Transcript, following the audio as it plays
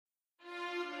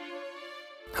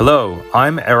Hello,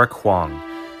 I'm Eric Huang,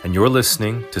 and you're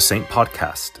listening to Saint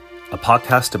Podcast, a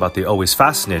podcast about the always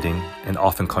fascinating and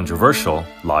often controversial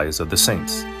lives of the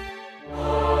saints.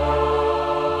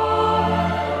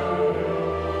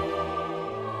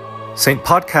 Saint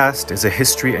Podcast is a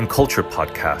history and culture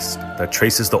podcast that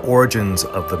traces the origins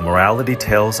of the morality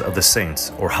tales of the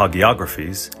saints, or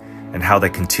hagiographies, and how they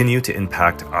continue to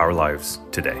impact our lives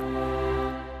today.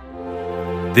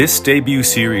 This debut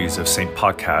series of Saint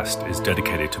Podcast is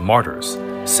dedicated to martyrs,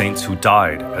 saints who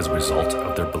died as a result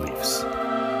of their beliefs.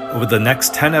 Over the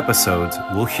next 10 episodes,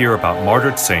 we'll hear about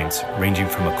martyred saints ranging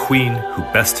from a queen who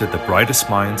bested the brightest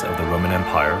minds of the Roman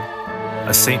Empire,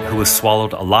 a saint who was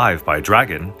swallowed alive by a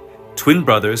dragon, twin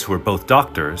brothers who were both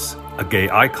doctors, a gay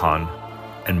icon,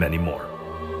 and many more.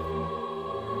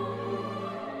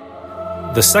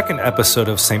 The second episode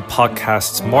of Saint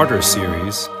Podcast's Martyr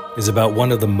series is about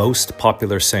one of the most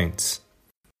popular saints.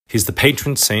 He's the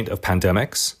patron saint of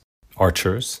pandemics,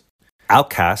 archers,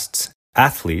 outcasts,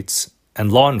 athletes,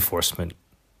 and law enforcement.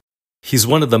 He's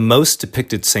one of the most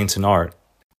depicted saints in art,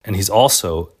 and he's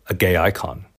also a gay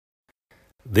icon.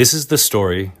 This is the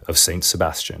story of Saint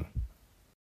Sebastian.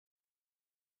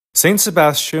 Saint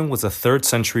Sebastian was a 3rd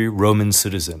century Roman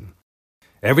citizen.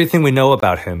 Everything we know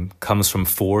about him comes from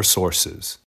 4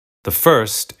 sources. The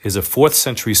first is a 4th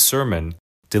century sermon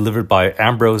delivered by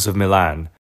Ambrose of Milan,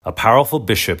 a powerful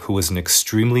bishop who was an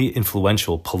extremely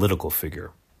influential political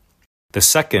figure. The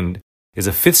second is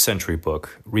a 5th century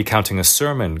book recounting a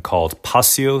sermon called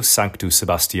Passio Sancti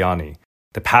Sebastiani,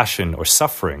 the Passion or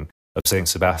Suffering of Saint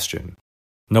Sebastian.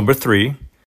 Number 3,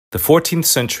 the 14th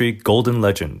century Golden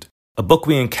Legend, a book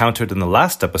we encountered in the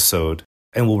last episode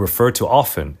and will refer to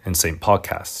often in Saint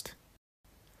Podcast.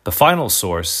 The final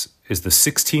source is the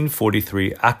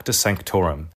 1643 Acta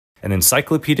Sanctorum, an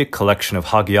encyclopedic collection of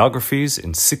hagiographies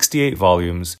in 68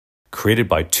 volumes created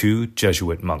by 2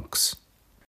 Jesuit monks.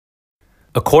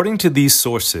 According to these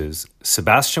sources,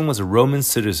 Sebastian was a Roman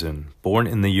citizen born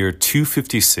in the year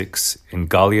 256 in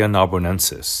Gallia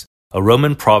Narbonensis, a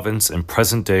Roman province in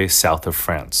present-day south of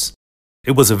France.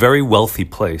 It was a very wealthy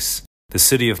place. The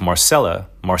city of Marseille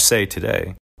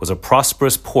today, was a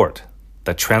prosperous port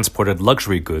that transported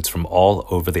luxury goods from all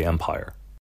over the empire.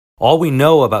 All we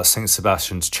know about Saint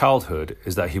Sebastian's childhood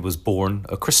is that he was born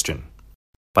a Christian.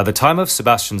 By the time of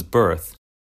Sebastian's birth,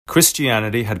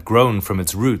 Christianity had grown from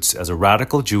its roots as a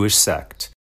radical Jewish sect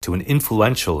to an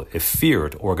influential, if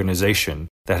feared, organization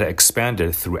that had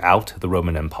expanded throughout the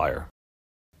Roman Empire.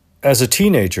 As a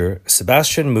teenager,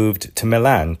 Sebastian moved to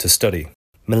Milan to study.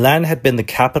 Milan had been the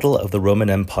capital of the Roman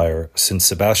Empire since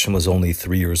Sebastian was only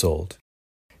 3 years old.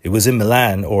 It was in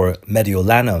Milan, or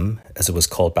Mediolanum, as it was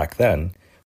called back then,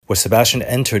 where Sebastian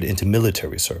entered into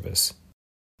military service.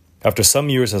 After some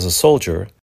years as a soldier,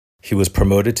 he was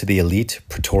promoted to the elite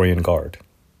Praetorian Guard.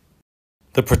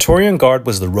 The Praetorian Guard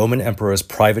was the Roman Emperor's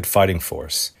private fighting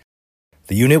force.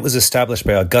 The unit was established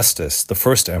by Augustus, the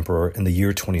first emperor, in the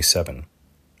year 27.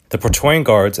 The Praetorian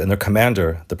Guards and their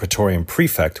commander, the Praetorian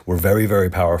Prefect, were very, very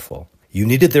powerful. You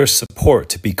needed their support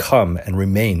to become and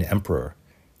remain emperor.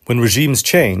 When regimes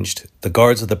changed, the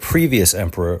guards of the previous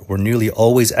emperor were nearly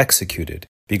always executed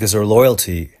because their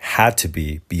loyalty had to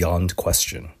be beyond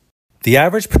question. The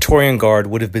average Praetorian Guard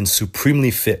would have been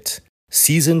supremely fit,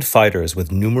 seasoned fighters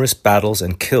with numerous battles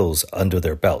and kills under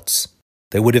their belts.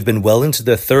 They would have been well into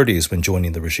their 30s when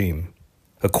joining the regime.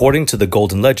 According to the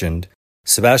Golden Legend,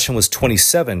 Sebastian was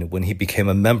 27 when he became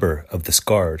a member of this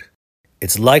guard.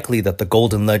 It's likely that the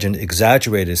Golden Legend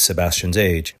exaggerated Sebastian's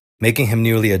age, making him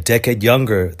nearly a decade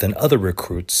younger than other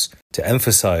recruits to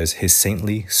emphasize his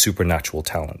saintly supernatural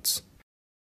talents.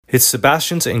 It's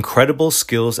Sebastian's incredible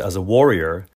skills as a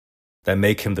warrior that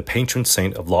make him the patron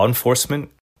saint of law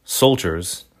enforcement,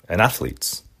 soldiers, and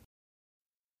athletes.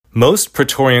 Most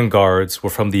Praetorian Guards were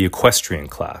from the equestrian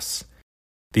class.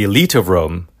 The elite of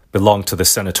Rome belonged to the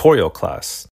senatorial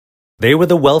class. They were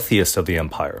the wealthiest of the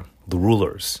empire, the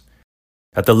rulers.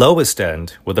 At the lowest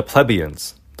end were the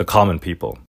plebeians, the common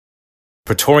people.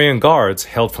 Praetorian Guards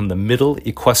hailed from the middle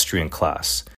equestrian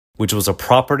class, which was a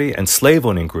property and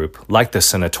slave-owning group like the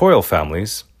senatorial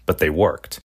families, but they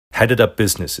worked, headed up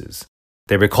businesses.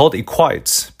 They were called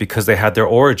equites because they had their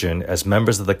origin as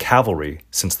members of the cavalry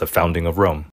since the founding of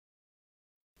Rome.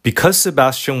 Because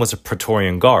Sebastian was a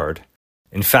Praetorian Guard,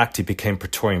 in fact, he became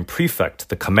Praetorian Prefect,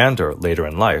 the commander, later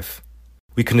in life,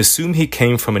 we can assume he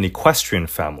came from an equestrian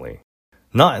family,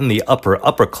 not in the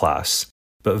upper class,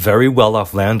 but very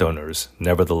well-off landowners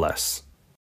nevertheless.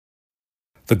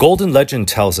 The Golden Legend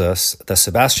tells us that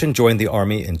Sebastian joined the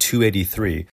army in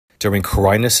 283 during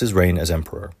Quirinus' reign as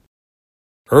emperor.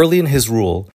 Early in his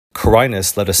rule,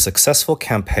 Quirinus led a successful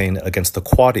campaign against the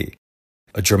Quadi.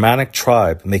 a Germanic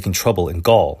tribe making trouble in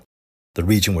Gaul, the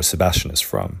region where Sebastian is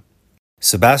from.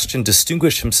 Sebastian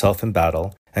distinguished himself in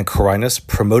battle, and Quirinus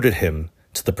promoted him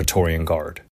to the Praetorian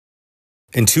Guard.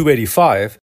 In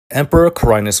 285, Emperor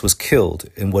Quirinus was killed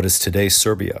in what is today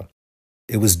Serbia.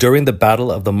 It was during the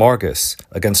Battle of the Margus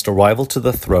against a rival to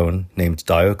the throne named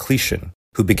Diocletian,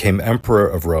 who became emperor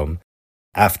of Rome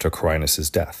after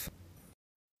Quirinus' death.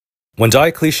 When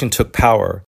Diocletian took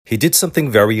power, he did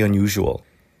something very unusual.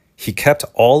 He kept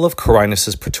all of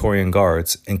Quirinus' Praetorian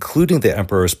guards, including the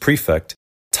emperor's prefect,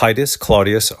 Titus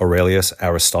Claudius Aurelius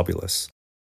Aristobulus.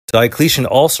 Diocletian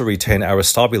also retained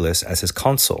Aristobulus as his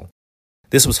consul.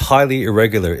 This was highly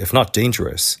irregular, if not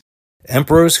dangerous.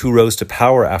 Emperors who rose to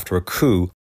power after a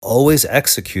coup always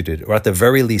executed, or at the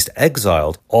very least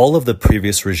exiled, all of the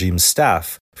previous regime's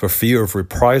staff for fear of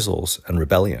reprisals and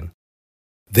rebellion.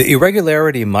 The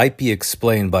irregularity might be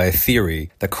explained by a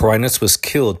theory that Quirinus was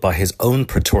killed by his own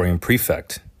Praetorian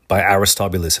prefect, by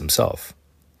Aristobulus himself.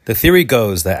 The theory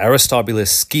goes that Aristobulus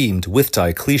schemed with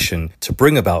Diocletian to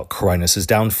bring about Quirinus'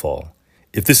 downfall.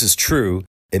 If this is true,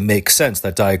 it makes sense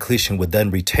that Diocletian would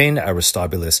then retain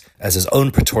Aristobulus as his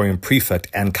own Praetorian prefect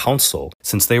and consul,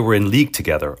 since they were in league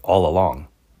together all along.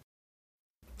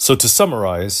 So to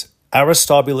summarize,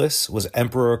 Aristobulus was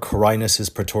Emperor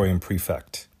Quirinus' Praetorian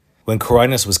prefect. When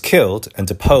Quirinus was killed and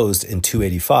deposed in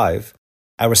 285,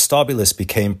 Aristobulus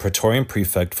became Praetorian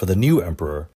prefect for the new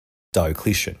emperor,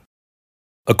 Diocletian.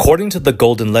 According to the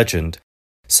Golden Legend,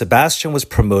 Sebastian was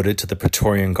promoted to the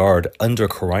Praetorian Guard under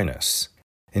Quirinus.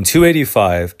 In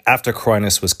 285, after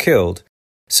Quirinus was killed,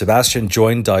 Sebastian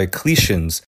joined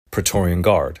Diocletian's Praetorian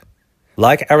Guard.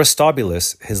 Like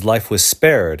Aristobulus, his life was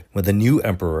spared when the new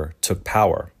emperor took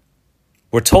power.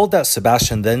 We're told that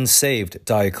Sebastian then saved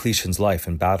Diocletian's life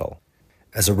in battle.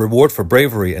 As a reward for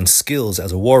bravery and skills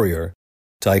as a warrior,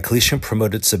 Diocletian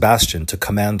promoted Sebastian to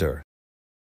commander.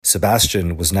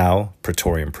 Sebastian was now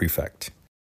Praetorian prefect.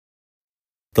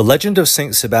 The legend of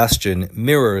Saint Sebastian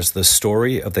mirrors the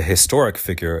story of the historic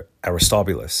figure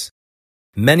Aristobulus.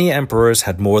 Many emperors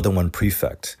had more than one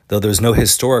prefect, though there is no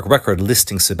historic record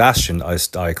listing Sebastian as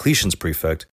Diocletian's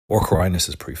prefect or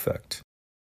Quirinus' prefect.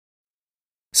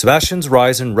 Sebastian's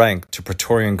rise in rank to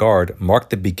Praetorian Guard marked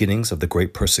the beginnings of the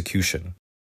Great Persecution,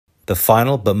 the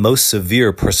final but most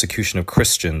severe persecution of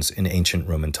Christians in ancient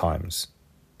Roman times.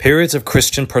 Periods of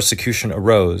Christian persecution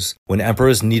arose when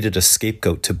emperors needed a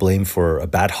scapegoat to blame for a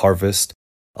bad harvest,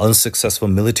 unsuccessful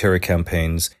military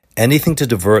campaigns, anything to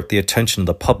divert the attention of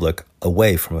the public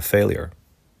away from a failure.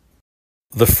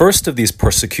 The first of these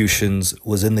persecutions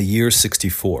was in the year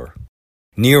 64.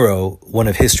 Nero, one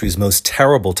of history's most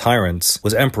terrible tyrants,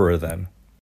 was emperor then.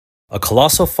 A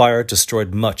colossal fire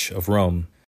destroyed much of Rome.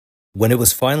 When it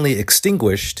was finally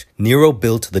extinguished, Nero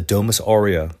built the Domus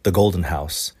Aurea, the Golden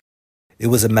House. It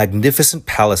was a magnificent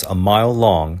palace a mile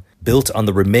long, built on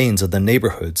the remains of the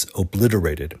neighborhoods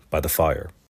obliterated by the fire.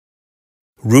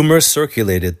 Rumors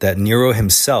circulated that Nero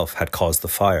himself had caused the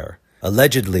fire.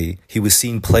 Allegedly, he was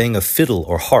seen playing a fiddle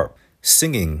or harp,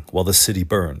 singing while the city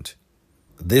burned.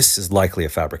 This is likely a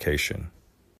fabrication.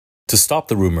 To stop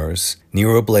the rumors,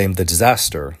 Nero blamed the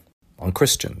disaster on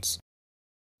Christians.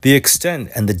 The extent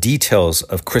and the details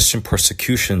of Christian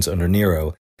persecutions under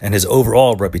Nero and his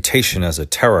overall reputation as a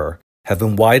terror have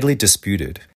been widely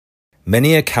disputed.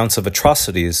 Many accounts of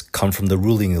atrocities come from the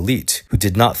ruling elite who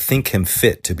did not think him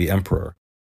fit to be emperor,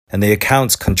 and the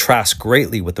accounts contrast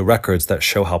greatly with the records that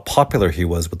show how popular he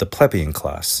was with the plebeian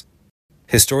class.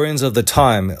 Historians of the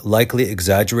time likely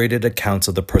exaggerated accounts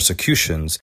of the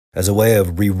persecutions as a way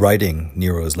of rewriting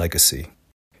Nero's legacy.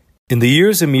 In the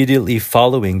years immediately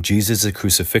following Jesus'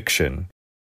 crucifixion,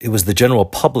 it was the general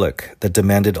public that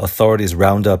demanded authorities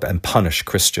round up and punish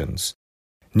Christians.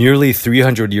 Nearly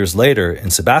 300 years later, in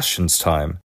Sebastian's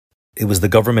time, it was the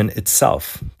government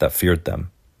itself that feared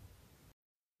them.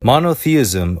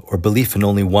 Monotheism, or belief in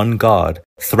only one God,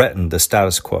 threatened the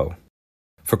status quo.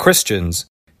 For Christians,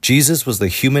 Jesus was the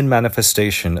human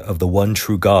manifestation of the one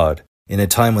true God in a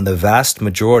time when the vast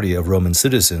majority of Roman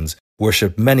citizens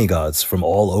worshipped many gods from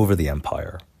all over the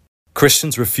empire.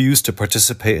 Christians refused to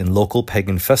participate in local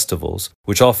pagan festivals,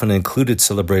 which often included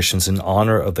celebrations in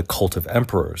honor of the cult of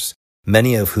emperors,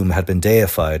 many of whom had been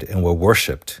deified and were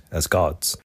worshipped as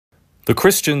gods. The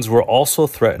Christians were also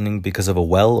threatening because of a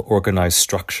well-organized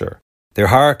structure. Their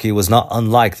hierarchy was not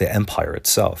unlike the empire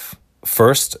itself.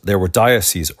 First, there were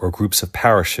dioceses or groups of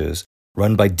parishes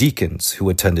run by deacons who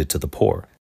attended to the poor.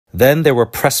 Then there were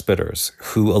presbyters,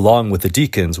 who, along with the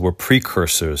deacons, were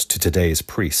precursors to today's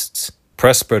priests.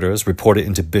 Presbyters reported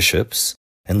into bishops,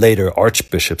 and later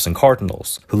archbishops and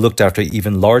cardinals, who looked after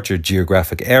even larger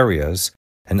geographic areas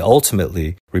and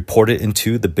ultimately reported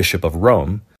into the Bishop of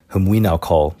Rome, whom we now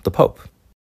call the Pope.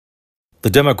 The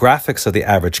demographics of the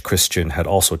average Christian had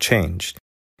also changed.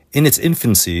 In its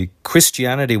infancy,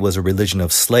 Christianity was a religion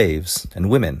of slaves and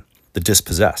women, the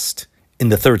dispossessed. In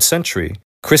the 3rd century,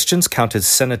 Christians counted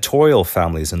senatorial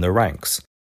families in their ranks,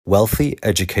 wealthy,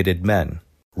 educated men,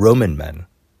 Roman men.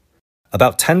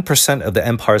 About 10% of the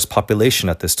empire's population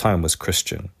at this time was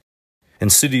Christian. In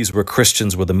cities where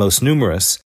Christians were the most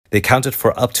numerous, they counted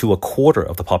for up to a quarter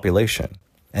of the population,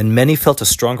 and many felt a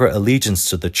stronger allegiance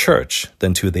to the church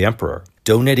than to the emperor,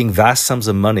 donating vast sums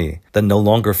of money that no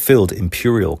longer filled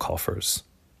imperial coffers.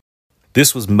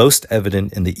 This was most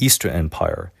evident in the Eastern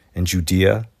Empire, in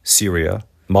Judea, Syria,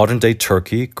 modern-day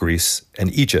Turkey, Greece,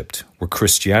 and Egypt, where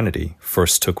Christianity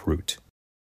first took root.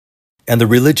 And the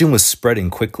religion was spreading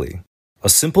quickly. A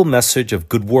simple message of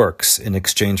good works in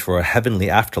exchange for a heavenly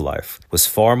afterlife was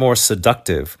far more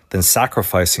seductive than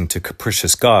sacrificing to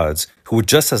capricious gods who were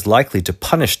just as likely to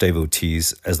punish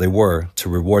devotees as they were to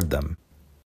reward them.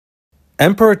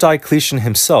 Emperor Diocletian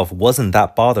himself wasn't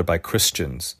that bothered by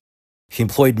Christians. He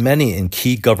employed many in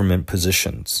key government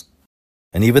positions.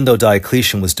 And even though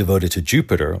Diocletian was devoted to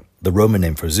Jupiter, the Roman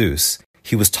name for Zeus,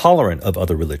 he was tolerant of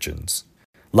other religions.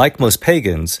 Like most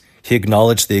pagans, he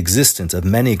acknowledged the existence of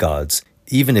many gods,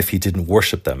 even if he didn't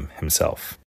worship them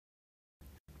himself.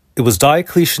 It was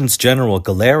Diocletian's general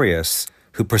Galerius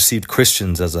who perceived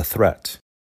Christians as a threat.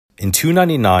 In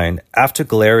 299, after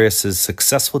Galerius's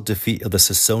successful defeat of the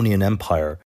Sasanian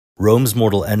Empire, Rome's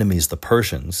mortal enemies, the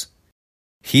Persians,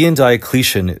 he and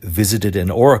Diocletian visited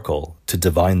an oracle to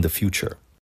divine the future.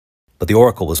 But the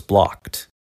oracle was blocked.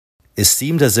 It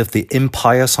seemed as if the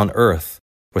impious on earth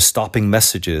were stopping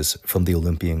messages from the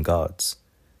Olympian gods.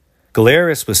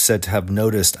 Galerius was said to have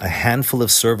noticed a handful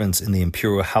of servants in the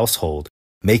imperial household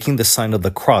making the sign of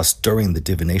the cross during the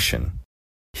divination.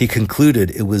 He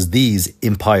concluded it was these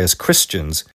impious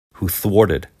Christians who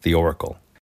thwarted the oracle.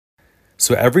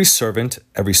 So every servant,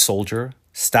 every soldier,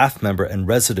 staff member, and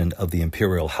resident of the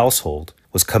imperial household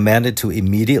was commanded to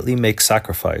immediately make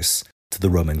sacrifice to the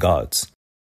Roman gods.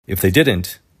 If they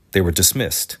didn't, they were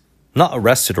dismissed, not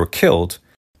arrested or killed,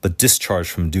 but discharged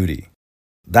from duty.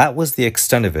 That was the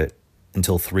extent of it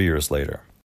until 3 years later.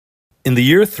 In the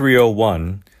year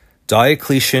 301,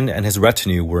 Diocletian and his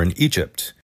retinue were in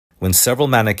Egypt when several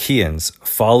Manichaeans,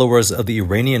 followers of the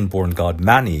Iranian-born god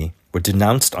Mani, were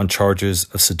denounced on charges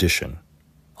of sedition.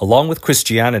 Along with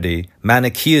Christianity,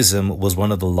 Manichaeism was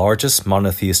one of the largest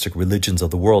monotheistic religions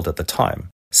of the world at the time,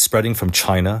 spreading from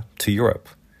China to Europe.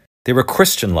 They were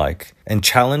Christian-like and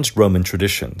challenged Roman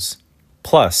traditions.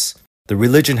 Plus, the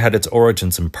religion had its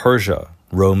origins in Persia,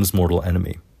 Rome's mortal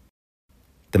enemy.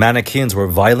 The Manichaeans were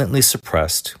violently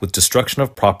suppressed with destruction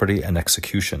of property and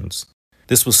executions.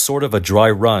 This was sort of a dry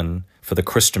run for the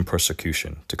Christian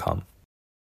persecution to come.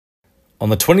 On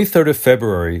the 23rd of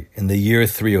February in the year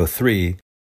 303,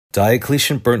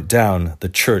 Diocletian burnt down the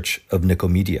church of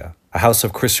Nicomedia, a house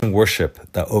of Christian worship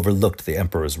that overlooked the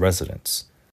emperor's residence.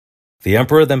 The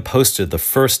emperor then posted the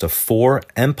first of 4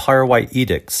 empire-wide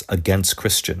edicts against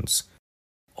Christians.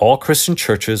 All Christian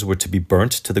churches were to be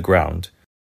burnt to the ground.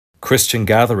 Christian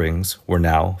gatherings were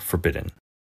now forbidden.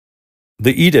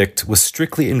 The edict was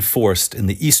strictly enforced in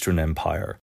the Eastern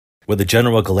Empire, where the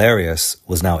general Galerius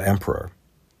was now emperor.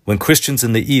 When Christians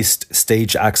in the East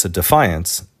staged acts of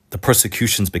defiance, the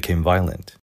persecutions became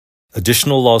violent.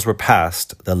 Additional laws were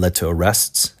passed that led to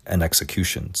arrests and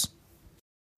executions.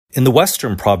 In the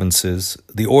Western provinces,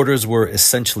 the orders were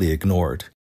essentially ignored.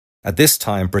 At this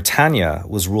time, Britannia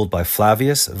was ruled by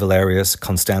Flavius Valerius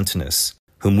Constantinus,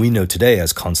 whom we know today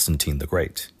as Constantine the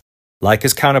Great. Like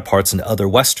his counterparts in other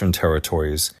Western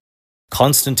territories,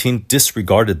 Constantine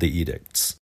disregarded the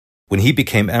edicts. When he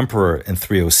became emperor in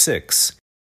 306,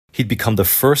 he'd become the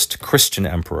first Christian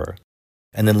emperor,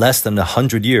 and in less than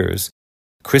 100 years,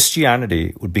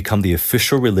 Christianity would become the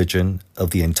official religion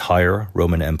of the entire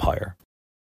Roman Empire.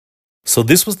 So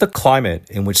this was the climate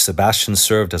in which Sebastian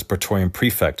served as Praetorian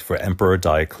prefect for Emperor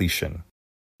Diocletian.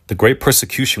 The Great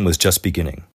Persecution was just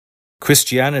beginning.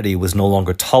 Christianity was no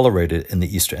longer tolerated in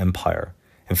the Eastern Empire.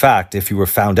 In fact, if you were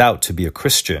found out to be a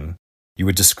Christian, you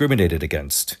were discriminated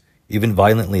against, even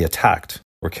violently attacked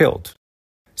or killed.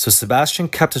 So Sebastian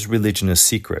kept his religion a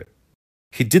secret.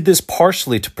 He did this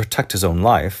partially to protect his own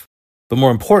life, but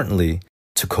more importantly,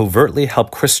 to covertly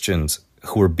help Christians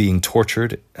who were being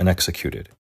tortured and executed.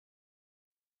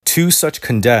 2 such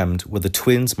condemned were the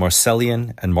twins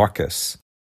Marcellian and Marcus.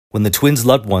 When the twins'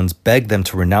 loved ones begged them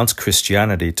to renounce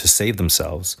Christianity to save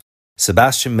themselves,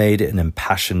 Sebastian made an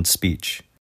impassioned speech.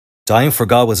 Dying for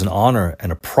God was an honor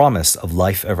and a promise of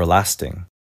life everlasting.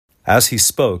 As he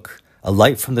spoke, a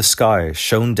light from the sky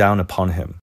shone down upon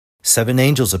him. 7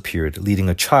 angels appeared, leading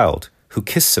a child, who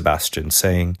kissed Sebastian,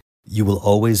 saying, "You will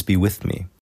always be with me."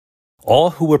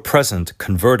 All who were present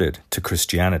converted to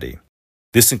Christianity.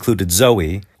 This included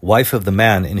Zoe, wife of the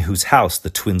man in whose house the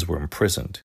twins were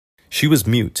imprisoned. She was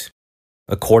mute.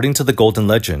 According to the Golden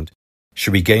Legend, she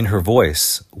regained her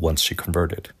voice once she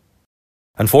converted.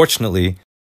 Unfortunately,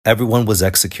 everyone was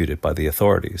executed by the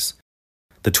authorities.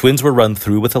 The twins were run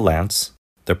through with a lance,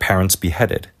 their parents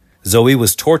beheaded. Zoe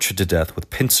was tortured to death with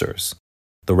pincers,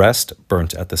 the rest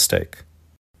burnt at the stake.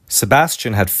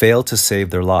 Sebastian had failed to save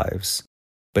their lives,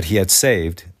 but he had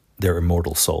saved their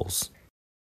immortal souls.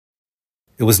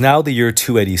 It was now the year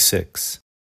 286,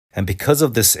 and because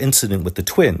of this incident with the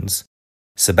twins,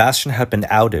 Sebastian had been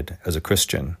outed as a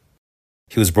Christian.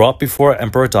 He was brought before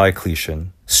Emperor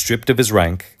Diocletian, stripped of his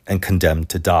rank, and condemned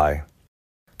to die.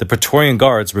 The Praetorian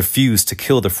Guards refused to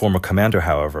kill their former commander,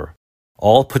 however.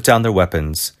 All put down their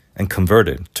weapons and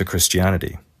converted to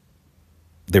Christianity.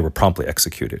 They were promptly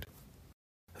executed.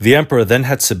 The emperor then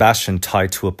had Sebastian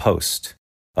tied to a post.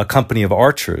 A company of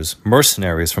archers,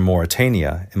 mercenaries from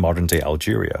Mauritania in modern-day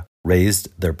Algeria, raised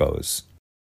their bows.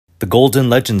 The Golden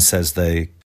Legend says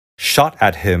they shot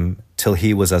at him till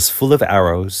he was as full of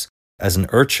arrows as an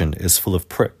urchin is full of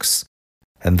pricks,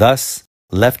 and thus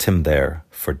left him there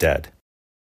for dead.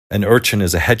 An urchin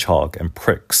is a hedgehog, and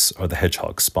pricks are the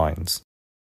hedgehog's spines.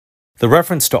 The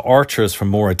reference to archers from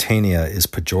Mauritania is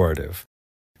pejorative.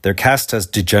 They're cast as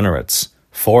degenerates,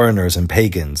 foreigners and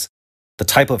pagans, the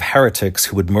type of heretics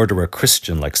who would murder a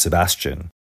Christian like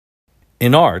Sebastian.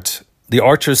 In art, the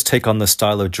archers take on the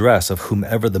style of dress of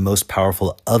whomever the most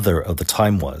powerful other of the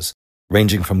time was,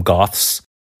 ranging from Goths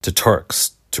to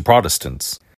Turks to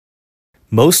Protestants.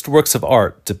 Most works of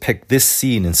art depict this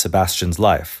scene in Sebastian's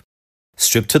life,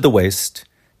 stripped to the waist,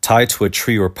 tied to a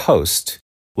tree or post,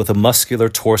 with a muscular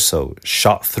torso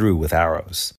shot through with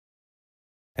arrows.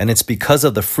 And it's because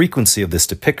of the frequency of this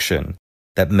depiction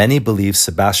that many believe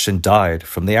Sebastian died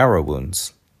from the arrow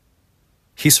wounds.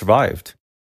 He survived.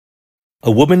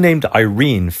 A woman named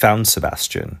Irene found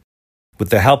Sebastian. With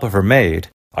the help of her maid,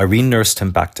 Irene nursed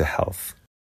him back to health.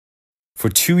 For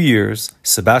 2 years,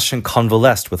 Sebastian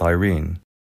convalesced with Irene.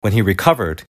 When he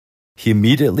recovered, he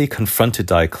immediately confronted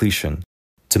Diocletian,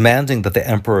 demanding that the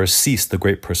emperor cease the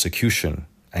great persecution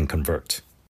and convert.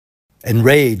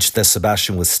 Enraged that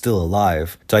Sebastian was still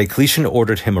alive, Diocletian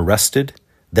ordered him arrested,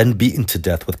 then beaten to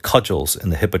death with cudgels in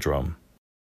the hippodrome.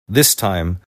 This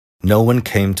time, no one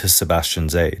came to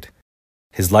Sebastian's aid.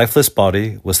 His lifeless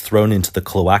body was thrown into the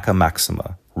Cloaca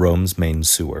Maxima, Rome's main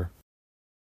sewer.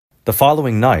 The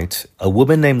following night, a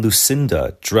woman named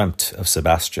Lucinda dreamt of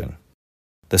Sebastian.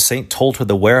 The saint told her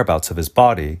the whereabouts of his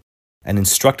body and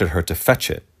instructed her to fetch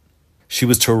it. She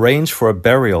was to arrange for a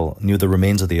burial near the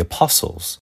remains of the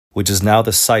apostles, which is now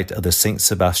the site of the St.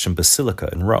 Sebastian Basilica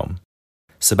in Rome.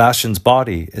 Sebastian's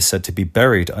body is said to be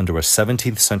buried under a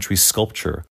 17th century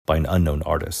sculpture by an unknown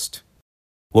artist.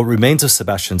 What remains of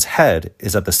Sebastian's head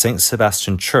is at the St.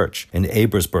 Sebastian Church in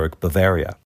Ebersberg,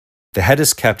 Bavaria. The head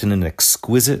is kept in an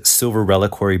exquisite silver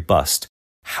reliquary bust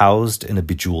housed in a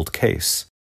bejeweled case.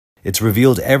 It's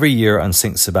revealed every year on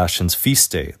St. Sebastian's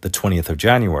feast day, the 20th of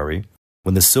January,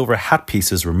 when the silver hat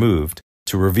piece is removed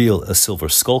to reveal a silver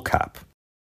skull cap.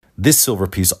 This silver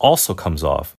piece also comes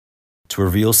off to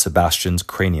reveal Sebastian's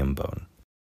cranium bone.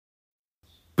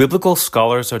 Biblical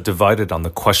scholars are divided on the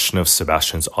question of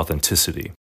Sebastian's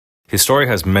authenticity. His story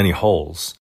has many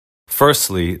holes.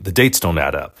 Firstly, the dates don't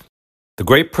add up. The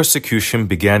Great Persecution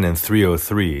began in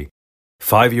 303,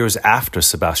 5 years after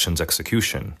Sebastian's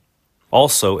execution.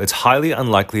 Also, it's highly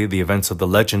unlikely the events of the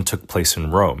legend took place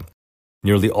in Rome.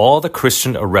 Nearly all the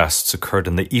Christian arrests occurred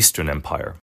in the Eastern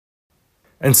Empire.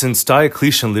 And since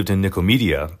Diocletian lived in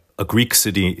Nicomedia, a Greek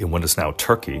city in what is now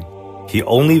Turkey, he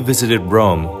only visited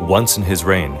Rome once in his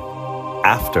reign,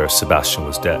 after Sebastian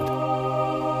was dead.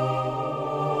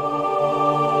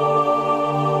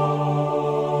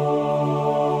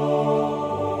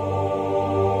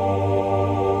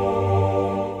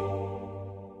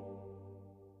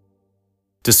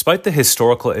 Despite the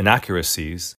historical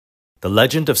inaccuracies, the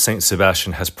legend of Saint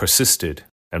Sebastian has persisted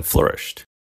and flourished.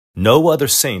 No other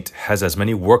saint has as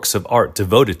many works of art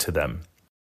devoted to them.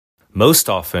 Most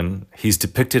often, he's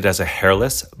depicted as a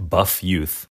hairless, buff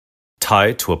youth,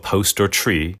 tied to a post or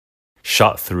tree,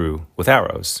 shot through with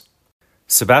arrows.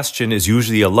 Sebastian is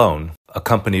usually alone,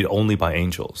 accompanied only by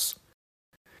angels.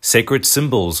 Sacred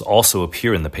symbols also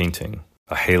appear in the painting: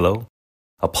 a halo,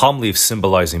 a palm leaf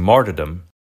symbolizing martyrdom,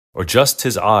 or just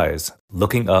his eyes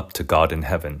looking up to God in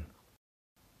heaven.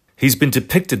 He's been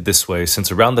depicted this way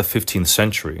since around the 15th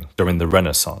century, during the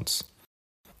Renaissance.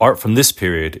 art from this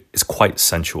period is quite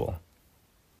sensual.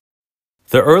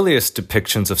 The earliest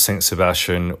depictions of Saint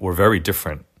Sebastian were very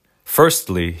different.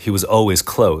 Firstly, he was always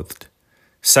clothed.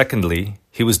 Secondly,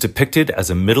 he was depicted as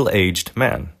a middle-aged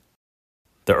man.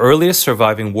 The earliest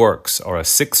surviving works are a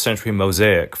 6th century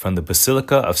mosaic from the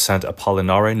Basilica of Sant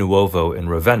Apollinare Nuovo in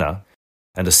Ravenna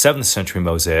and a 7th century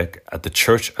mosaic at the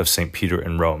Church of St. Peter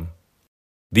in Rome.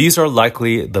 These are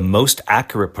likely the most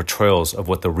accurate portrayals of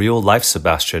what the real-life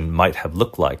Sebastian might have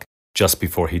looked like just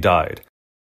before he died.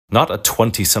 Not a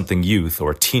 20-something youth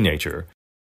or a teenager,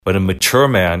 but a mature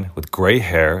man with gray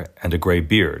hair and a gray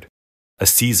beard, a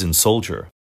seasoned soldier.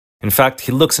 In fact,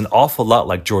 he looks an awful lot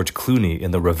like George Clooney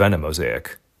in the Ravenna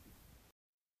mosaic.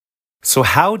 So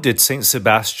how did Saint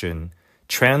Sebastian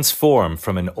transform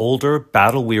from an older,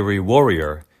 battle-weary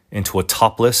warrior into a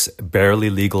topless, barely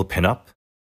legal pinup?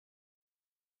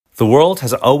 The world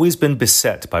has always been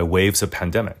beset by waves of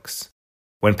pandemics.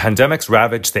 When pandemics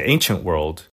ravaged the ancient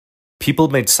world, people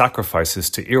made sacrifices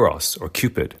to Eros or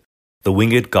Cupid, the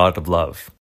winged god of love.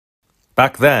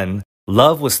 Back then,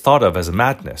 love was thought of as a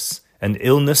madness, an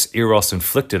illness Eros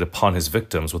inflicted upon his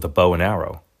victims with a bow and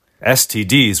arrow.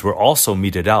 STDs were also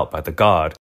meted out by the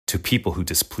god to people who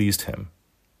displeased him.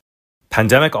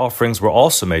 Pandemic offerings were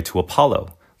also made to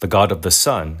Apollo, the god of the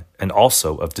sun and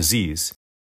also of disease.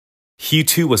 He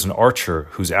too was an archer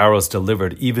whose arrows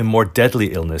delivered even more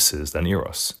deadly illnesses than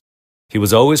Eros. He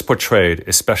was always portrayed,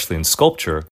 especially in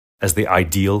sculpture, as the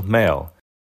ideal male,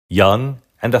 young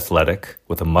and athletic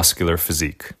with a muscular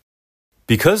physique.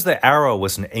 Because the arrow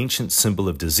was an ancient symbol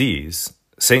of disease,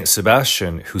 Saint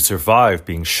Sebastian, who survived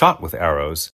being shot with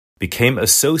arrows, became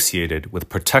associated with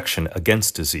protection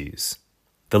against disease.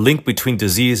 The link between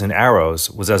disease and arrows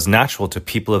was as natural to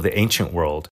people of the ancient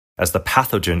world as the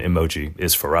pathogen emoji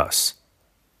is for us.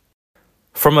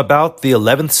 From about the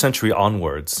 11th century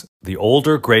onwards, the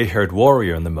older gray-haired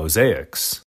warrior in the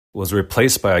mosaics was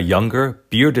replaced by a younger,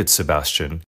 bearded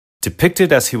Sebastian,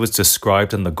 depicted as he was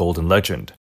described in the Golden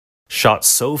Legend, shot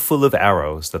so full of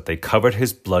arrows that they covered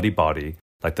his bloody body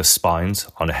like the spines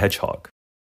on a hedgehog.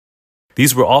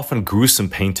 These were often gruesome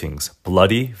paintings,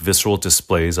 bloody, visceral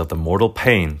displays of the mortal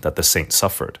pain that the saint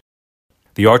suffered.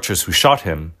 The archers who shot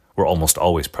him were almost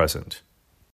always present.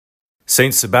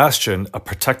 Saint Sebastian, a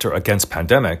protector against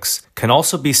pandemics, can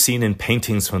also be seen in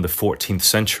paintings from the 14th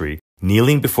century,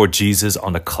 kneeling before Jesus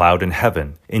on a cloud in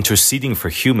heaven, interceding for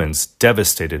humans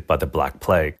devastated by the Black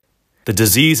Plague. The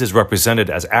disease is represented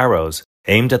as arrows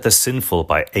aimed at the sinful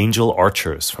by angel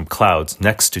archers from clouds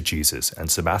next to Jesus and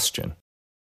Sebastian.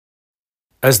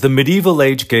 As the medieval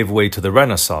age gave way to the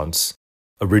Renaissance,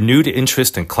 a renewed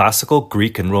interest in classical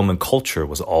Greek and Roman culture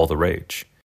was all the rage.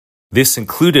 This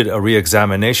included a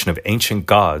re-examination of ancient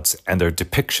gods and their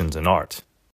depictions in art.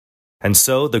 And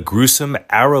so the gruesome,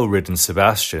 arrow-ridden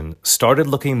Sebastian started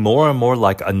looking more and more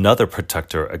like another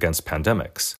protector against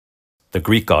pandemics, the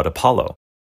Greek god Apollo.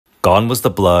 Gone was the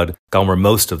blood, gone were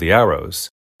most of the arrows,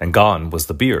 and gone was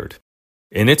the beard.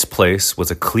 In its place was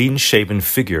a clean-shaven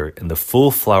figure in the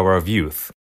full flower of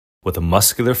youth, with a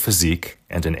muscular physique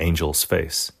and an angel's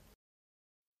face.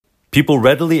 People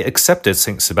readily accepted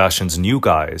St. Sebastian's new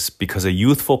guise because a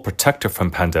youthful protector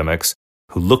from pandemics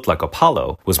who looked like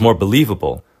Apollo was more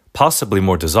believable, possibly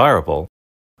more desirable,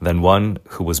 than one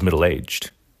who was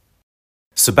middle-aged.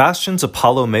 Sebastian's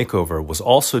Apollo makeover was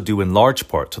also due in large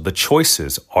part to the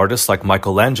choices artists like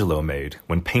Michelangelo made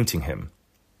when painting him.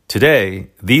 Today,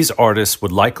 these artists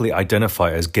would likely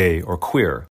identify as gay or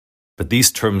queer, but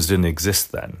these terms didn't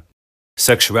exist then.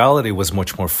 Sexuality was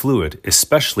much more fluid,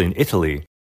 especially in Italy,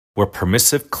 where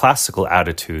permissive classical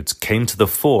attitudes came to the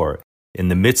fore in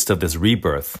the midst of this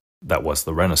rebirth that was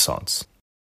the Renaissance.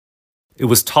 It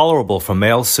was tolerable for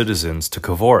male citizens to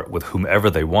cavort with whomever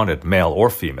they wanted, male or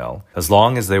female, as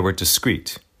long as they were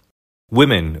discreet.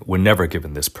 Women were never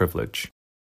given this privilege.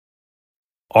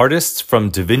 Artists from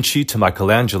Da Vinci to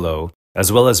Michelangelo,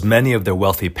 as well as many of their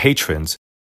wealthy patrons,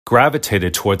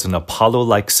 gravitated towards an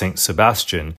Apollo-like Saint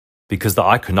Sebastian because the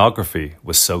iconography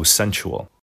was so sensual.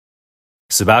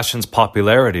 Sebastian's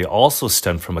popularity also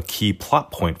stemmed from a key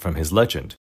plot point from his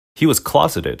legend. He was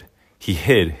closeted. He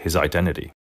hid his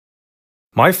identity.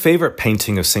 My favorite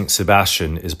painting of Saint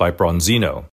Sebastian is by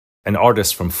Bronzino, an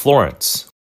artist from Florence.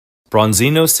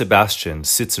 Bronzino's Sebastian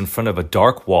sits in front of a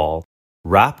dark wall,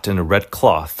 wrapped in a red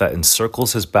cloth that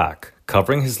encircles his back,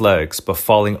 covering his legs but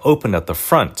falling open at the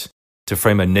front to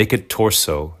frame a naked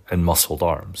torso and muscled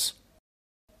arms.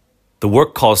 The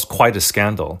work caused quite a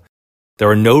scandal. There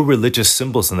are no religious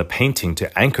symbols in the painting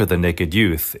to anchor the naked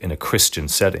youth in a Christian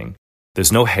setting.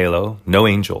 There's no halo, no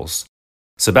angels.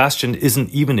 Sebastian isn't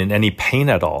even in any pain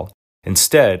at all.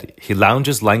 Instead, he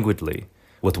lounges languidly,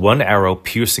 with one arrow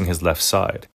piercing his left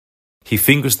side. He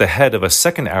fingers the head of a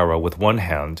second arrow with one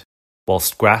hand,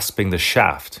 whilst grasping the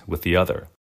shaft with the other.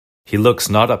 He looks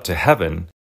not up to heaven,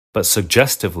 but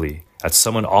suggestively at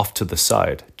someone off to the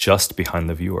side, just behind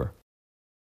the viewer.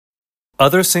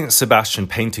 Other St. Sebastian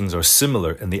paintings are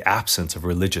similar in the absence of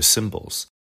religious symbols,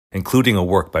 including a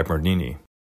work by Bernini.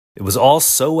 It was all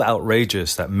so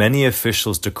outrageous that many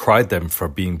officials decried them for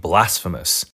being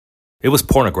blasphemous. It was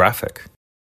pornographic.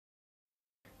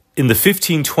 In the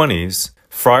 1520s,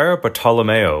 Friar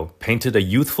Bartolomeo painted a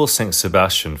youthful St.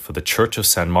 Sebastian for the Church of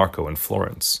San Marco in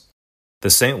Florence. The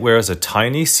saint wears a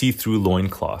tiny see-through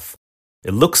loincloth.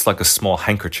 It looks like a small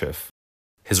handkerchief.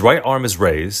 His right arm is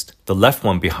raised, the left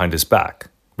one behind his back,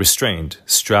 restrained,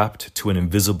 strapped to an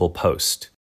invisible post.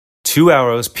 2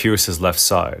 arrows pierce his left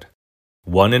side,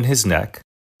 one in his neck,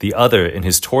 the other in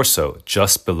his torso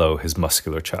just below his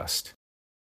muscular chest.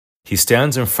 He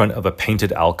stands in front of a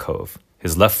painted alcove,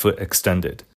 his left foot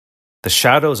extended. The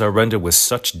shadows are rendered with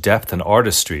such depth and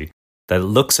artistry that it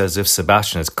looks as if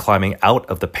Sebastian is climbing out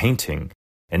of the painting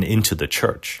and into the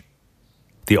church.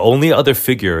 The only other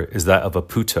figure is that of a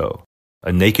puto,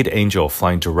 a naked angel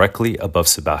flying directly above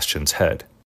Sebastian's head.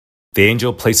 The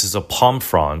angel places a palm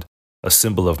frond, a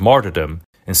symbol of martyrdom,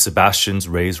 in Sebastian's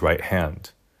raised right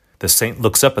hand. The saint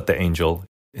looks up at the angel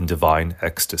in divine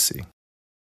ecstasy.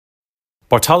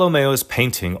 Bartolomeo's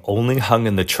painting only hung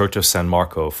in the Church of San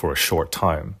Marco for a short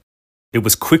time. It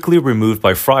was quickly removed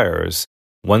by friars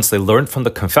once they learned from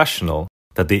the confessional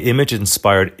that the image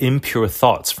inspired impure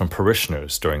thoughts from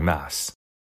parishioners during Mass.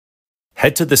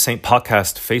 Head to the Saint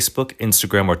Podcast Facebook,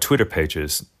 Instagram, or Twitter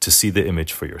pages to see the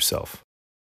image for yourself.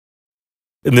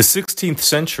 In the 16th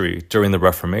century, during the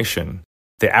Reformation,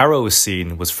 the arrow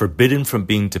scene was forbidden from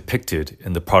being depicted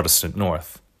in the Protestant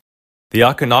North. The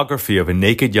iconography of a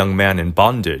naked young man in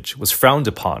bondage was frowned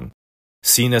upon,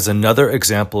 seen as another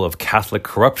example of Catholic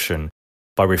corruption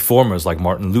by reformers like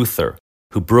Martin Luther,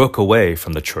 who broke away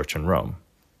from the Church in Rome.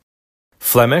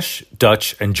 Flemish,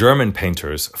 Dutch, and German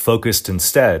painters focused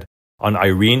instead on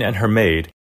Irene and her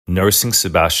maid nursing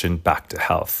Sebastian back to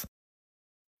health.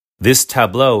 This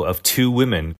tableau of 2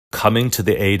 women coming to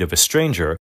the aid of a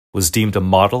stranger was deemed a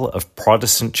model of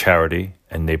Protestant charity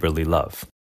and neighborly love.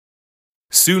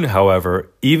 Soon,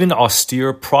 however, even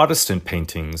austere Protestant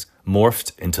paintings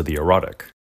morphed into the erotic.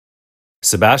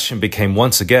 Sebastian became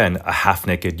once again a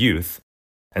half-naked youth,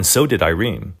 and so did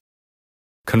Irene.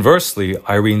 Conversely,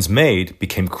 Irene's maid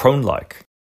became crone-like,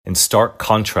 in stark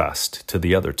contrast to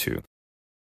the other 2.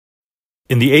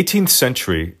 In the 18th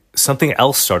century, something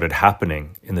else started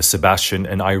happening in the Sebastian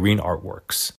and Irene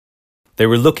artworks. They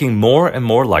were looking more and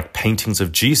more like paintings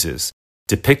of Jesus,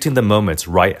 depicting the moments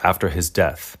right after his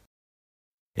death.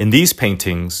 In these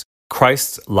paintings,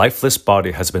 Christ's lifeless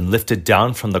body has been lifted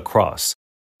down from the cross,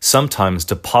 sometimes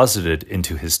deposited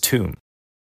into his tomb.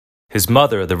 His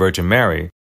mother, the Virgin Mary,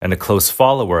 and a close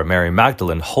follower, Mary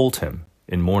Magdalene, hold him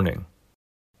in mourning.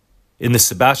 In the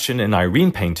Sebastian and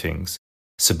Irene paintings,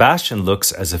 Sebastian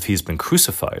looks as if he's been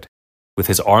crucified, with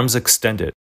his arms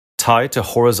extended, tied to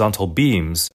horizontal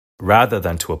beams rather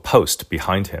than to a post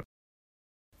behind him.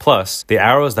 Plus, the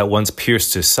arrows that once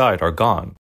pierced his side are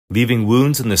gone, leaving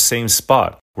wounds in the same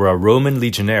spot where a Roman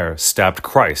legionnaire stabbed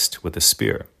Christ with a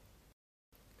spear.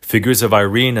 Figures of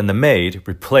Irene and the maid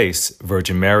replace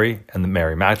Virgin Mary and the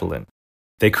Mary Magdalene.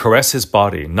 They caress his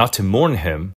body not to mourn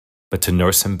him, but to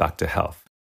nurse him back to health.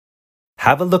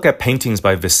 Have a look at paintings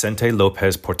by Vicente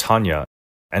Lopez Portana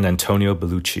and Antonio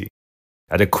Bellucci.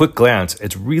 At a quick glance,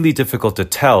 it's really difficult to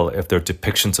tell if they're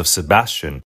depictions of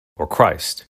Sebastian or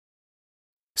Christ.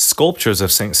 Sculptures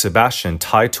of St. Sebastian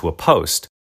tied to a post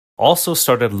also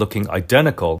started looking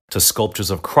identical to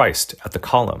sculptures of Christ at the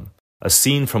column, a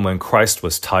scene from when Christ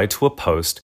was tied to a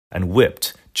post and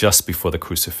whipped just before the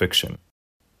crucifixion.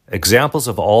 Examples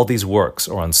of all these works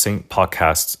are on Saint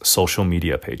Podcast's social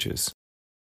media pages.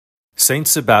 Saint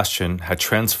Sebastian had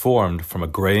transformed from a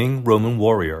graying Roman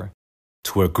warrior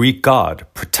to a Greek god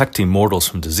protecting mortals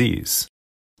from disease.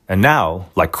 And now,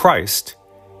 like Christ,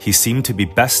 he seemed to be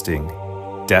besting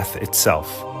death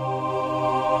itself.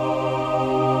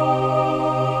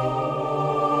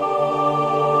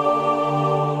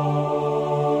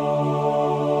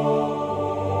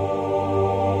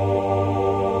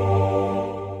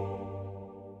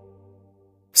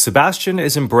 Sebastian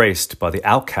is embraced by the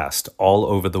outcast all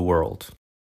over the world.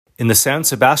 In the San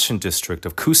Sebastian district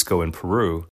of Cusco in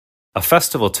Peru, a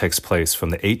festival takes place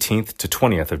from the 18th to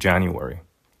 20th of January.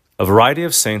 A variety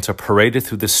of saints are paraded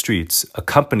through the streets,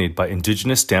 accompanied by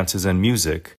indigenous dances and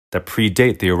music that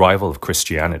predate the arrival of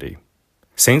Christianity.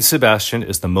 Saint Sebastian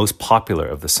is the most popular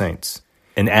of the saints.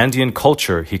 In Andean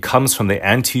culture, he comes from the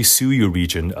Antisuyu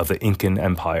region of the Incan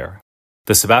Empire.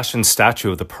 The Sebastian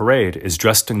statue of the parade is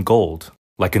dressed in gold,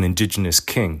 like an indigenous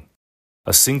king.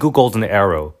 A single golden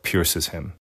arrow pierces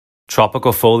him.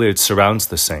 Tropical foliage surrounds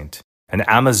the saint, an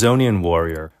Amazonian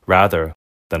warrior rather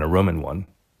than a Roman one.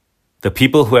 The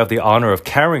people who have the honor of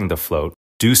carrying the float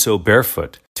do so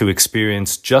barefoot to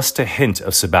experience just a hint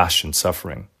of Sebastian's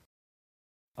suffering.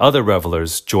 Other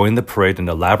revelers join the parade in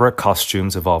elaborate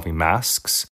costumes involving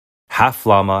masks, half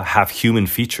llama, half human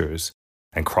features,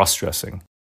 and cross-dressing.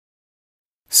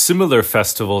 Similar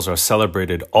festivals are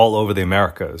celebrated all over the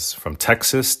Americas, from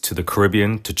Texas to the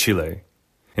Caribbean to Chile.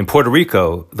 In Puerto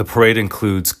Rico, the parade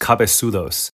includes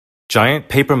cabezudos, giant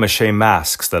papier-mâché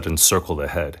masks that encircle the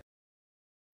head.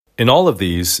 In all of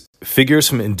these, figures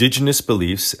from indigenous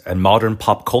beliefs and modern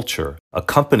pop culture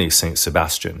accompany Saint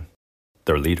Sebastian,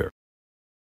 their leader.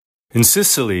 In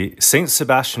Sicily, Saint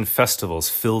Sebastian festivals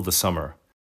fill the summer.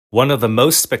 One of the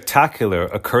most spectacular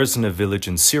occurs in a village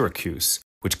in Syracuse,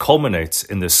 which culminates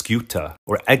in the sciuta,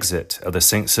 or exit, of the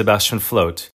Saint Sebastian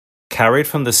float, carried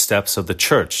from the steps of the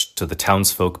church to the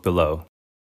townsfolk below.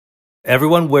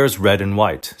 Everyone wears red and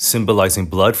white, symbolizing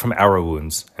blood from arrow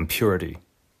wounds and purity.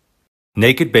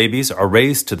 Naked babies are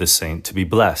raised to the saint to be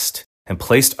blessed and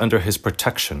placed under his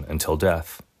protection until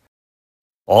death.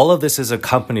 All of this is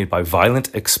accompanied by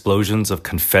violent explosions of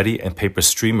confetti and paper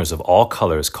streamers of all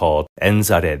colors called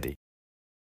enzaredi.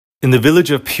 In the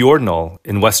village of Piornal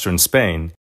in western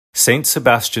Spain, Saint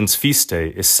Sebastian's feast day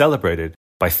is celebrated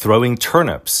by throwing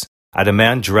turnips at a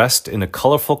man dressed in a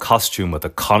colorful costume with a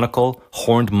conical,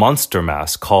 horned monster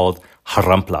mask called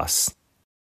haramplas.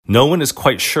 No one is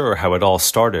quite sure how it all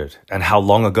started and how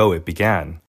long ago it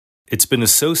began. It's been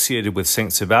associated with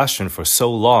Saint Sebastian for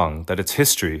so long that its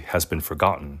history has been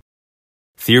forgotten.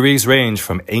 Theories range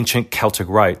from ancient Celtic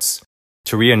rites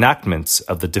to reenactments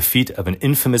of the defeat of an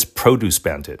infamous produce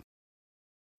bandit.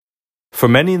 For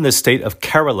many in the state of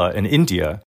Kerala in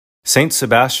India, Saint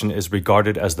Sebastian is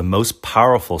regarded as the most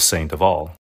powerful saint of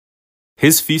all.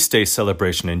 His feast day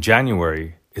celebration in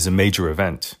January is a major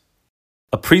event.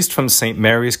 A priest from St.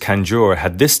 Mary's Kanjur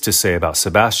had this to say about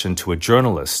Sebastian to a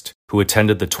journalist who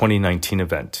attended the 2019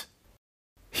 event.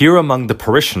 Here among the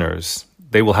parishioners,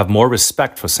 they will have more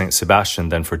respect for St. Sebastian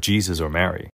than for Jesus or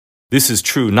Mary. This is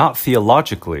true not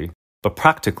theologically, but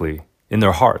practically, in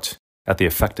their heart, at the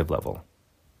affective level.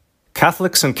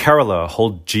 Catholics in Kerala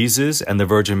hold Jesus and the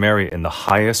Virgin Mary in the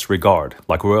highest regard,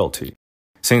 like royalty.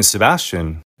 St.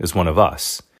 Sebastian is one of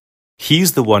us.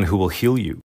 He's the one who will heal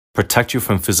you, protect you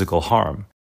from physical harm,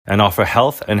 and offer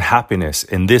health and happiness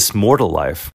in this mortal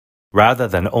life rather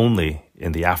than only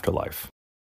in the afterlife.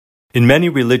 In many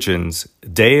religions,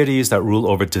 deities that rule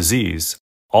over disease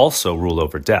also rule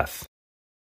over death.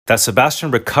 That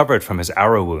Sebastian recovered from his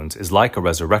arrow wounds is like a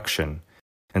resurrection,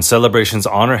 and celebrations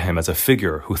honor him as a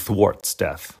figure who thwarts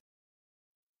death.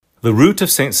 The root of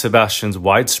Saint Sebastian's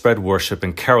widespread worship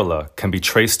in Kerala can be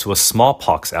traced to a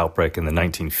smallpox outbreak in the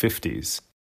 1950s.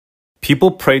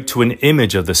 People prayed to an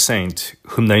image of the saint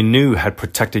whom they knew had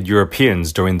protected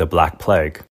Europeans during the Black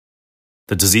Plague.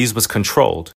 The disease was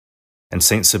controlled, and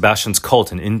Saint Sebastian's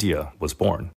cult in India was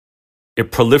born.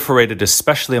 It proliferated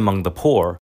especially among the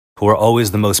poor, who are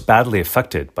always the most badly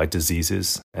affected by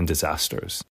diseases and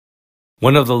disasters.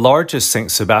 One of the largest Saint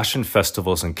Sebastian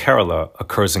festivals in Kerala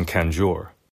occurs in Kanjur.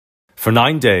 For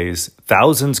 9 days,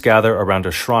 thousands gather around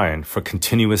a shrine for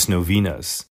continuous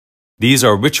novenas. These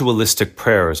are ritualistic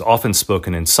prayers often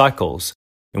spoken in cycles,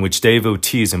 in which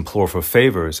devotees implore for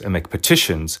favors and make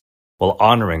petitions while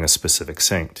honoring a specific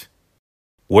saint.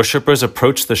 Worshippers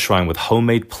approach the shrine with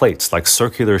homemade plates like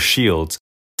circular shields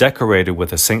decorated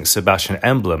with a Saint Sebastian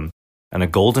emblem and a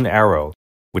golden arrow,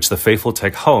 which the faithful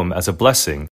take home as a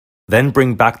blessing, then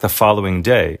bring back the following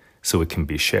day so it can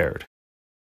be shared.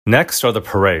 Next are the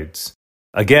parades.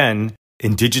 Again,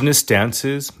 indigenous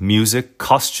dances, music,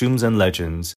 costumes, and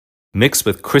legends, mixed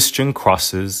with Christian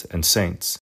crosses and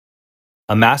saints.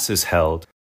 A mass is held,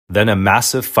 then a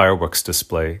massive fireworks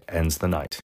display ends the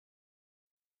night.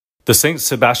 The Saint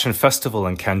Sebastian Festival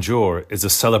in Kanjur is a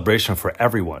celebration for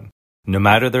everyone, no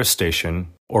matter their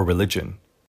station or religion.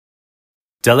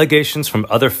 Delegations from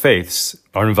other faiths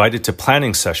are invited to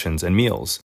planning sessions and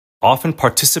meals, often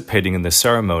participating in the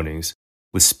ceremonies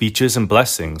with speeches and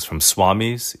blessings from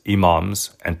swamis,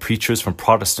 imams, and preachers from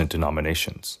Protestant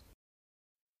denominations.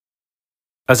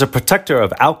 As a protector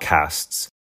of outcasts,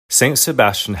 Saint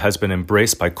Sebastian has been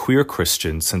embraced by queer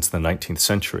Christians since the 19th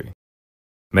century.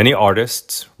 Many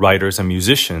artists, writers, and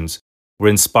musicians were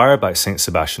inspired by Saint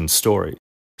Sebastian's story,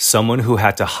 someone who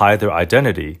had to hide their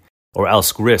identity or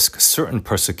else risk certain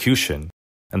persecution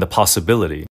and the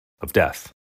possibility of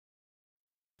death.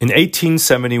 In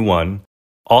 1871,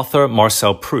 author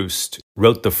Marcel Proust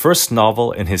wrote the first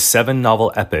novel in his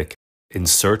 7-novel epic, In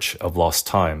Search of Lost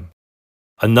Time.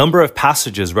 A number of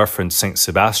passages reference Saint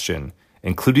Sebastian,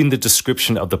 including the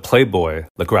description of the playboy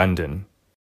Legrandin.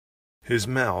 His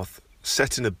mouth,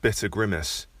 set in a bitter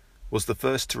grimace, was the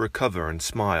first to recover and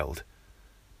smiled,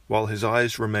 while his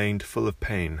eyes remained full of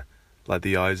pain, like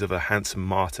the eyes of a handsome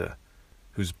martyr,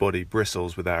 whose body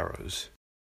bristles with arrows.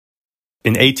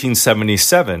 In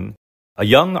 1877, a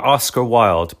young Oscar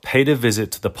Wilde paid a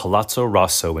visit to the Palazzo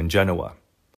Rosso in Genoa.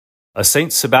 A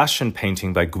Saint Sebastian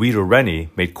painting by Guido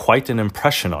Reni made quite an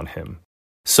impression on him,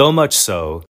 so much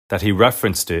so that he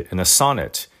referenced it in a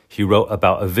sonnet he wrote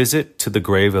about a visit to the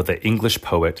grave of the English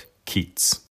poet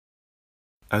Keats.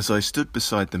 As I stood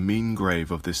beside the mean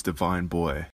grave of this divine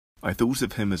boy, I thought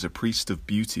of him as a priest of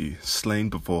beauty slain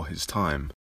before his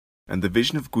time, and the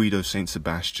vision of Guido Saint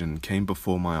Sebastian came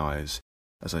before my eyes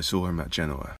as I saw him at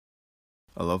Genoa.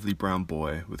 A lovely brown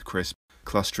boy with crisp,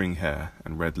 clustering hair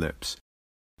and red lips,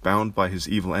 bound by his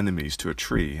evil enemies to a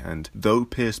tree and, though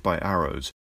pierced by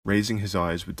arrows, raising his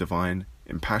eyes with divine,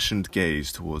 impassioned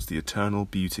gaze towards the eternal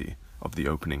beauty of the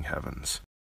opening heavens.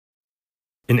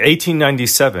 In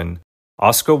 1897,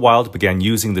 Oscar Wilde began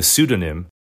using the pseudonym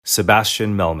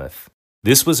Sebastian Melmoth.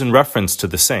 This was in reference to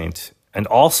the saint and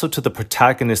also to the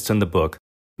protagonist in the book,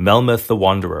 Melmoth the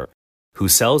Wanderer, who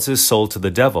sells his soul to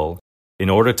the devil in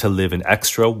order to live an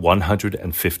extra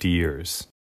 150 years.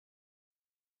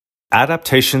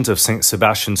 Adaptations of Saint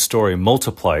Sebastian's story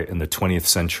multiply in the 20th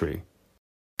century.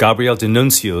 Gabriel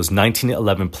D'Annunzio's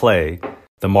 1911 play,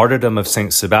 The Martyrdom of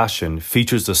Saint Sebastian,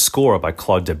 features a score by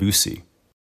Claude Debussy.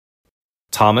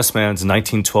 Thomas Mann's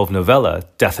 1912 novella,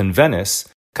 Death in Venice,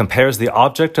 compares the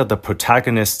object of the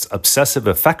protagonist's obsessive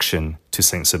affection to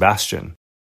Saint Sebastian.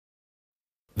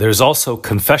 There's also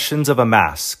Confessions of a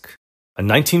Mask, a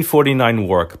 1949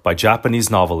 work by Japanese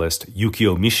novelist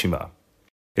Yukio Mishima.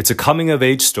 It's a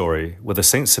coming-of-age story with a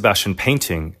Saint Sebastian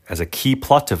painting as a key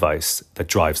plot device that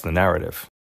drives the narrative.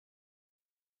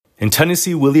 In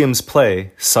Tennessee Williams'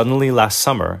 play, Suddenly Last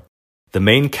Summer, the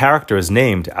main character is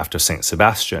named after Saint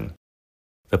Sebastian.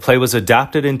 The play was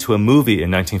adapted into a movie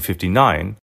in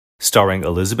 1959, starring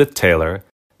Elizabeth Taylor,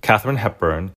 Katharine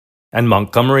Hepburn, and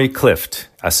Montgomery Clift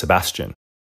as Sebastian.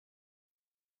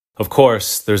 Of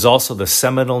course, there's also the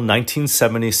seminal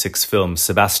 1976 film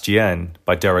Sebastian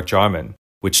by Derek Jarman,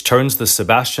 which turns the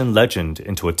Sebastian legend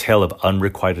into a tale of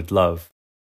unrequited love.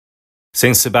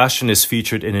 Saint Sebastian is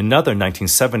featured in another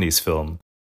 1970s film,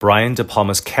 Brian De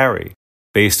Palma's Carrie,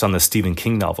 based on the Stephen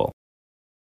King novel.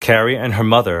 Carrie and her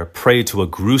mother pray to a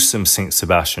gruesome Saint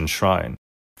Sebastian shrine.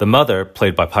 The mother,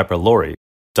 played by Piper Laurie,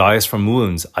 dies from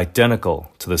wounds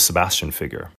identical to the Sebastian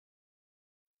figure.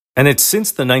 And it's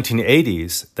since the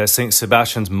 1980s that Saint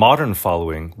Sebastian's modern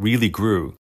following really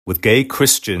grew, with gay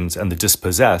Christians and the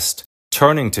dispossessed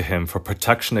turning to him for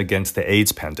protection against the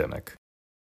AIDS pandemic.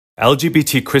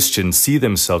 LGBT Christians see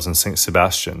themselves in Saint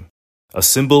Sebastian, a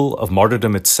symbol of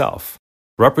martyrdom itself,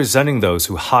 representing those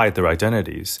who hide their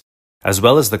identities, as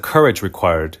well as the courage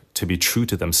required to be true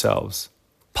to themselves.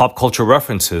 Pop culture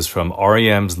references from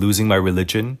R.E.M's Losing My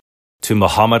Religion to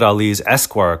Muhammad Ali's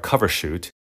Esquire cover shoot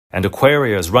and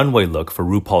Aquaria's runway look for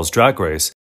RuPaul's Drag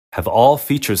Race have all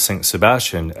featured Saint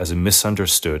Sebastian as a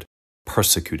misunderstood,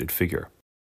 persecuted figure.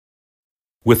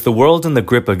 With the world in the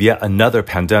grip of yet another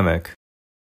pandemic,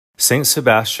 Saint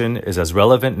Sebastian is as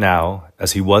relevant now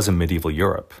as he was in medieval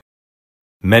Europe.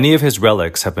 Many of his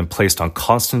relics have been placed on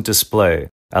constant display,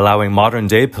 allowing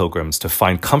modern-day pilgrims to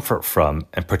find comfort from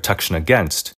and protection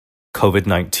against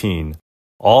COVID-19,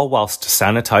 all whilst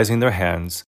sanitizing their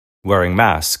hands, wearing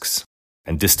masks,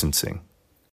 and distancing.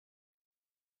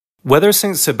 Whether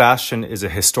Saint Sebastian is a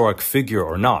historic figure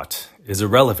or not is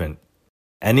irrelevant.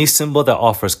 Any symbol that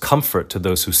offers comfort to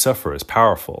those who suffer is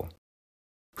powerful.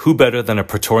 Who better than a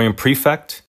Praetorian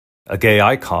prefect, a gay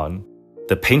icon,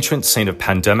 the patron saint of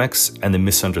pandemics and the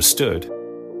misunderstood,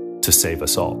 to save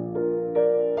us all?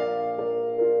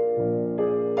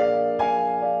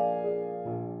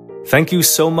 Thank you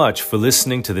so much for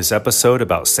listening to this episode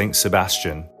about Saint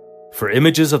Sebastian. For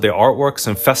images of the artworks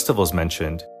and festivals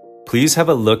mentioned, please have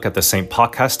a look at the Saint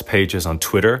Podcast pages on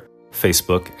Twitter,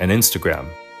 Facebook, and Instagram.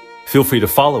 Feel free to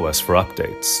follow us for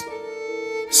updates.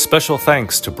 Special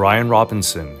thanks to Brian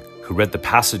Robinson, who read the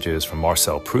passages from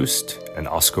Marcel Proust and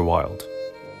Oscar Wilde.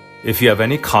 If you have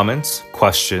any comments,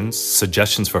 questions,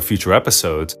 suggestions for future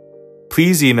episodes,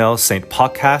 please email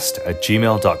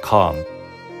saintpodcast@gmail.com.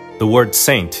 The word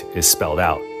saint is spelled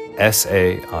out,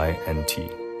 S-A-I-N-T.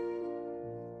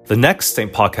 The next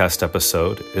Saint Podcast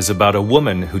episode is about a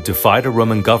woman who defied a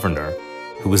Roman governor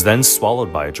who was then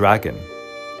swallowed by a dragon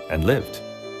and lived.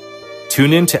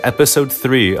 Tune in to episode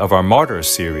 3 of our Martyrs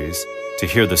series to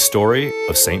hear the story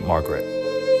of St. Margaret.